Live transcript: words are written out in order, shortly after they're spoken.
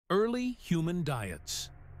Early human diets.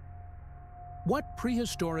 What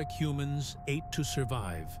prehistoric humans ate to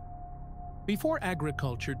survive? Before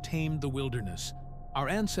agriculture tamed the wilderness, our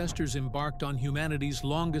ancestors embarked on humanity's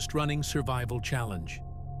longest-running survival challenge.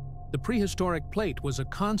 The prehistoric plate was a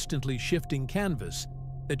constantly shifting canvas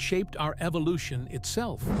that shaped our evolution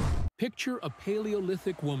itself. Picture a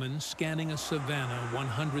Paleolithic woman scanning a savanna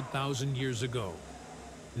 100,000 years ago.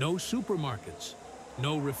 No supermarkets,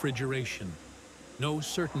 no refrigeration, no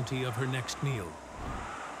certainty of her next meal.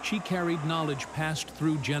 She carried knowledge passed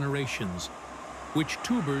through generations, which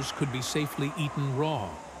tubers could be safely eaten raw,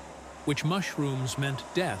 which mushrooms meant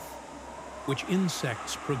death, which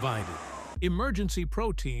insects provided emergency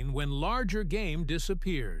protein when larger game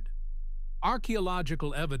disappeared.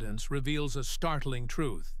 Archaeological evidence reveals a startling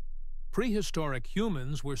truth. Prehistoric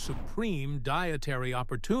humans were supreme dietary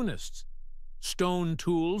opportunists. Stone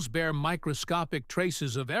tools bear microscopic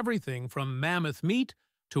traces of everything from mammoth meat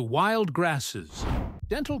to wild grasses.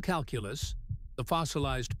 Dental calculus, the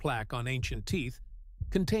fossilized plaque on ancient teeth,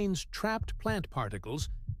 contains trapped plant particles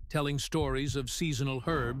telling stories of seasonal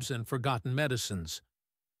herbs and forgotten medicines.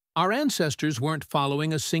 Our ancestors weren't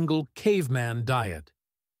following a single caveman diet.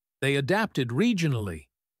 They adapted regionally.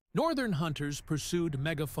 Northern hunters pursued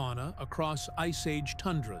megafauna across Ice Age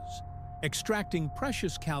tundras, extracting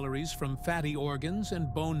precious calories from fatty organs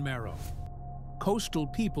and bone marrow. Coastal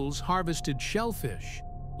peoples harvested shellfish,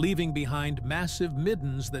 leaving behind massive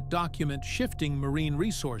middens that document shifting marine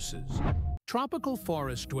resources. Tropical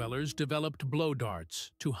forest dwellers developed blow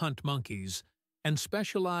darts to hunt monkeys and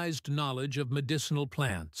specialized knowledge of medicinal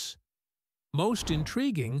plants. Most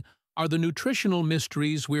intriguing are the nutritional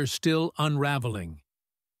mysteries we're still unraveling.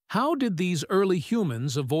 How did these early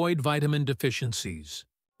humans avoid vitamin deficiencies?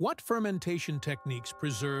 What fermentation techniques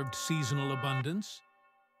preserved seasonal abundance?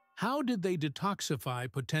 How did they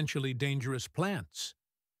detoxify potentially dangerous plants?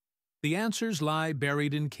 The answers lie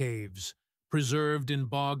buried in caves, preserved in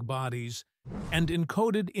bog bodies, and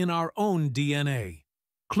encoded in our own DNA.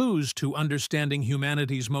 Clues to understanding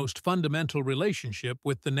humanity's most fundamental relationship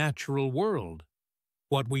with the natural world.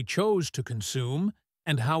 What we chose to consume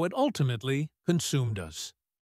and how it ultimately consumed us.